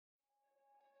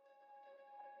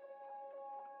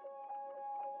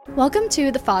Welcome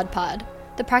to the FOD Pod,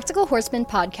 the Practical Horseman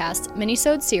podcast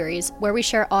minisode series where we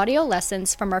share audio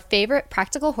lessons from our favorite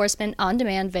Practical Horseman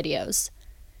on-demand videos.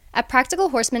 At Practical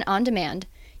Horseman On Demand,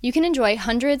 you can enjoy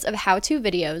hundreds of how-to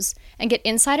videos and get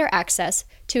insider access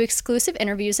to exclusive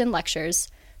interviews and lectures,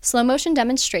 slow-motion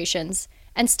demonstrations,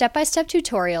 and step-by-step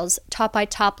tutorials taught by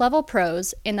top-level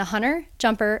pros in the hunter,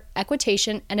 jumper,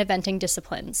 equitation, and eventing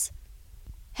disciplines.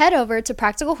 Head over to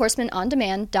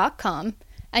practicalhorsemanondemand.com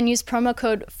and use promo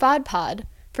code FODPOD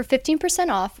for 15%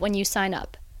 off when you sign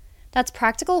up. That's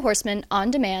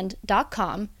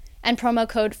practicalhorsemanondemand.com and promo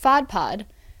code FODPOD,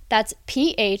 that's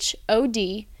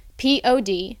PHODPOD,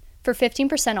 for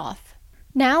 15% off.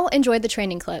 Now enjoy the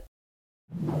training clip.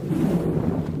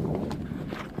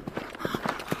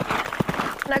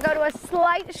 Now go to a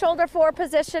slight shoulder forward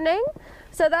positioning.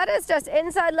 So that is just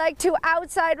inside leg to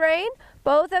outside rein.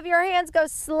 Both of your hands go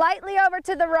slightly over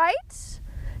to the right.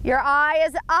 Your eye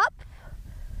is up.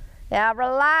 Yeah,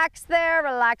 relax there.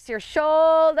 Relax your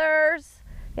shoulders.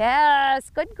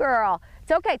 Yes, good girl.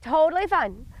 It's okay, totally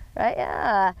fine. Right,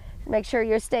 yeah. Make sure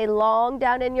you stay long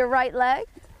down in your right leg.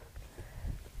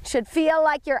 Should feel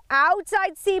like your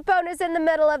outside seat bone is in the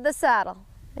middle of the saddle.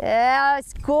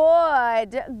 Yes,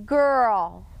 good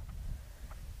girl.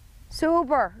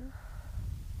 Super.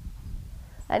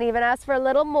 And even ask for a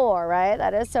little more, right?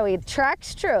 That is so he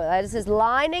tracks true. That is just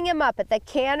lining him up. At the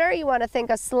canter, you want to think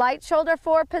a slight shoulder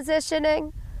forward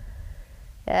positioning.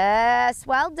 Yes,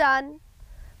 well done.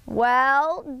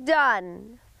 Well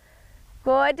done.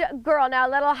 Good girl. Now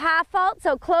a little half halt,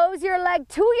 so close your leg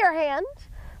to your hand.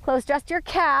 Close just your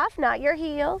calf, not your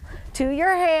heel, to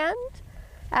your hand.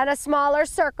 And a smaller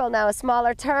circle now, a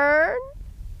smaller turn.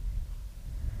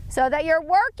 So that you're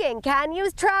working. Can you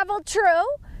travel true?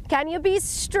 Can you be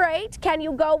straight? Can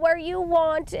you go where you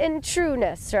want in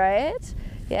trueness, right?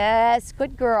 Yes,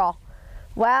 good girl.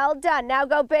 Well done. Now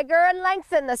go bigger and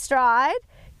lengthen the stride,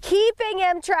 keeping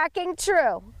him tracking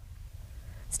true.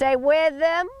 Stay with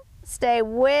him. Stay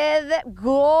with it.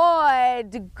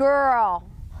 Good girl.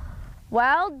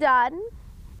 Well done.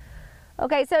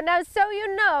 Okay, so now so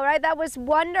you know, right, that was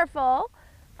wonderful.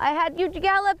 I had you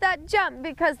gallop that jump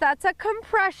because that's a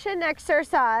compression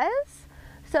exercise.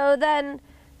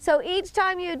 So each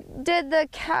time you did the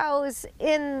cows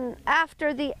in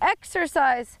after the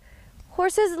exercise,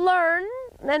 horses learn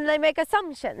and they make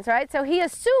assumptions, right? So he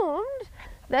assumed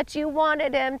that you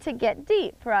wanted him to get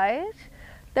deep, right?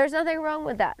 There's nothing wrong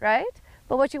with that, right?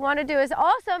 But what you want to do is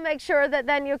also make sure that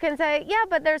then you can say, yeah,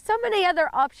 but there's so many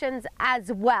other options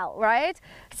as well, right?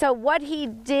 So what he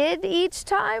did each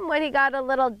time when he got a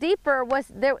little deeper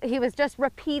was he was just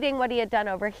repeating what he had done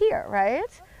over here, right?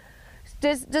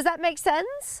 Does that make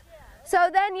sense?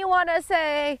 So then you want to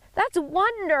say, that's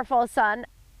wonderful, son,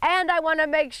 and I want to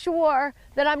make sure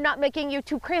that I'm not making you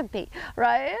too crampy,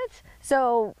 right?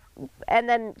 So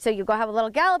you go have a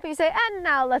little gallop, and you say, and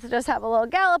now let's just have a little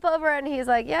gallop over, and he's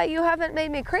like, yeah, you haven't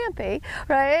made me crampy,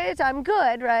 right? I'm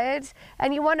good, right?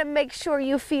 And you want to make sure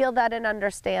you feel that and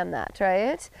understand that,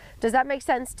 right? Does that make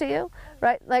sense to you?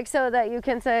 Right? Like so that you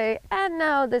can say, and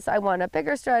now this, I want a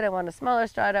bigger stride, I want a smaller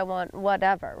stride, I want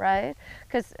whatever, right?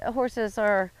 Because horses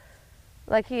are,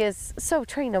 like he is so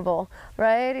trainable,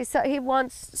 right? He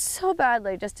wants so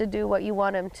badly just to do what you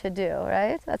want him to do,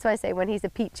 right? That's why I say when he's a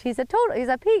peach, he's a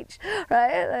peach,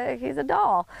 right? Like he's a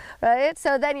doll, right?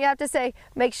 So then you have to say,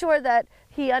 make sure that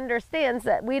he understands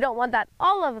that we don't want that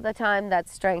all of the time, that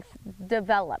strength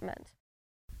development.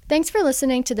 Thanks for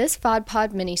listening to this FOD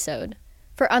Pod minisode.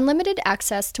 For unlimited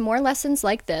access to more lessons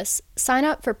like this, sign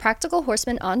up for Practical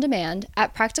Horseman On Demand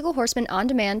at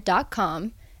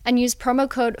practicalhorsemanondemand.com and use promo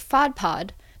code FODPOD,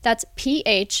 that's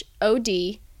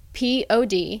PHODPOD,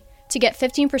 to get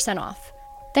 15% off.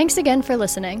 Thanks again for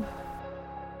listening.